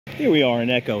Here we are in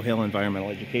Echo Hill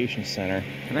Environmental Education Center,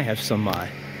 and I have some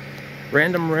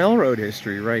random railroad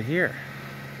history right here.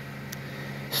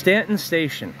 Stanton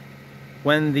Station.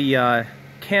 When the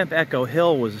Camp Echo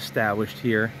Hill was established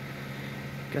here,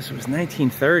 I guess it was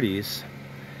 1930s,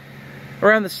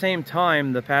 around the same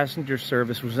time the passenger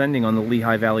service was ending on the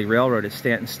Lehigh Valley Railroad at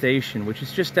Stanton Station, which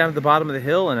is just down at the bottom of the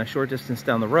hill and a short distance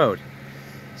down the road.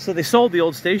 So they sold the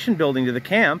old station building to the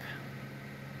camp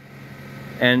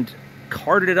and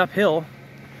carted it uphill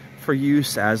for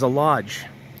use as a lodge.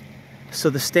 So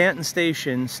the Stanton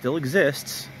Station still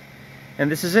exists,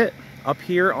 and this is it, up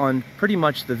here on pretty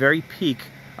much the very peak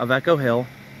of Echo Hill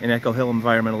and Echo Hill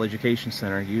Environmental Education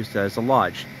Center, used as a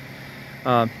lodge.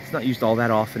 It's not used all that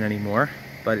often anymore,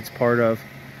 but it's part of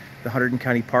the Hunterdon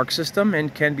County Park System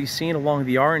and can be seen along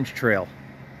the Orange Trail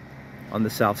on the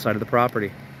south side of the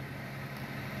property.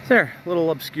 There, a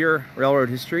little obscure railroad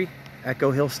history,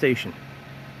 Echo Hill Station,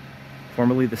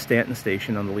 formerly the Stanton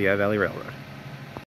Station on the Lehigh Valley Railroad.